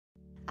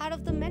Out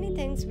of the many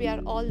things we are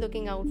all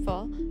looking out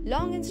for,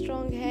 long and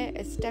strong hair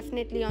is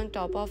definitely on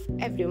top of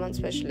everyone's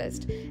wish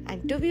list.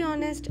 And to be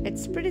honest,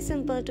 it's pretty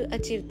simple to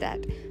achieve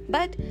that.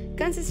 But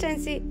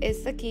consistency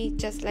is the key,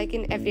 just like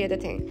in every other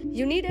thing.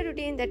 You need a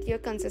routine that you're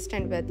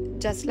consistent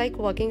with, just like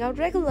working out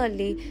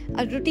regularly,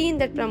 a routine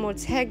that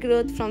promotes hair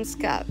growth from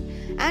scalp,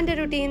 and a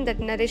routine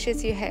that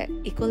nourishes your hair,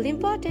 equally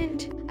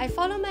important. I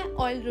follow my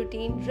oil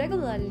routine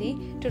regularly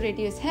to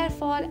reduce hair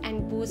fall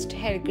and boost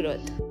hair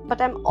growth. But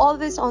I'm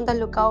always on the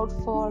lookout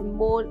for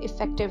more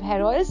effective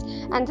hair oils,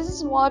 and this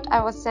is what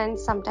I was sent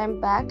some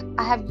time back.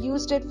 I have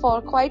used it for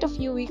quite a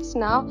few weeks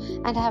now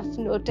and I have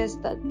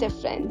noticed the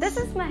difference. This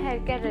is my hair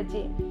care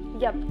regime.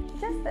 Yup,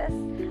 just this.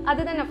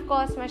 Other than of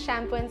course my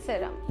shampoo and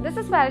serum. This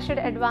is Parachute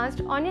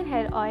Advanced Onion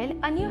Hair Oil,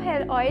 a new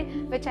hair oil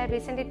which I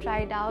recently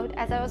tried out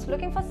as I was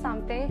looking for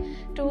something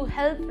to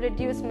help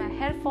reduce my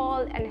hair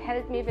fall and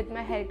help me with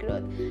my hair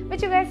growth,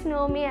 which you guys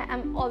know me, I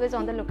am always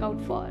on the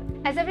lookout for.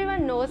 As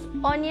everyone knows,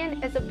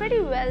 onion is a pretty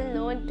well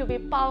known to be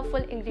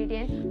powerful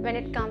ingredient when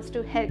it comes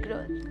to hair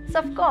growth. So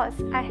of course,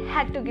 I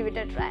had to give it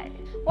a try.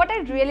 What I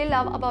really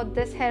love about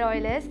this hair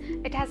oil is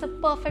it has a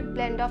perfect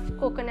blend of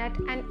coconut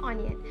and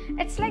onion.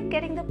 It's like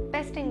getting the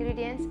best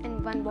ingredients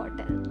in one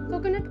bottle.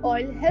 Coconut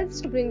oil helps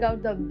to bring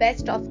out the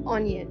best of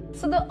onion.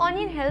 So the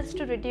onion helps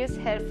to reduce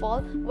hair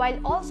fall while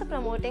also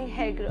promoting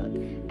hair growth.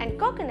 And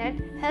coconut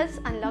helps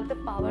unlock the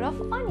power of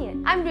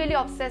onion. I'm really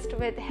obsessed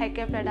with hair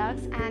care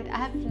products and I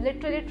have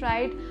literally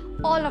tried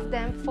all of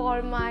them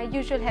for my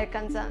usual hair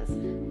concerns.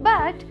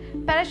 But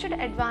Parachute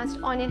Advanced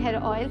Onion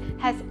Hair Oil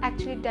has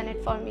actually done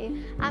it for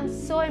me. I'm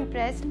so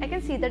impressed. I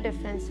can see the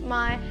difference.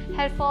 My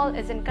hair fall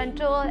is in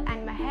control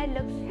and my hair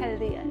looks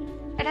healthier.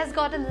 It has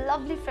got a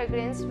lovely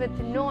fragrance with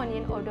no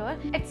onion odor.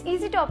 It's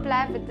easy to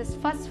apply with this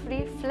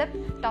fuss-free flip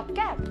top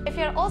cap. If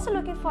you're also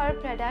looking for a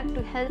product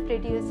to help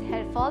reduce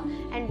hair fall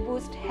and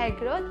boost hair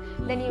growth,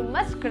 then you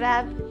must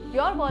grab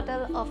your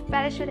bottle of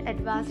Parachute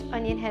Advanced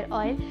Onion Hair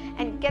Oil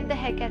and get the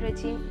hair care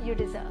regime you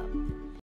deserve.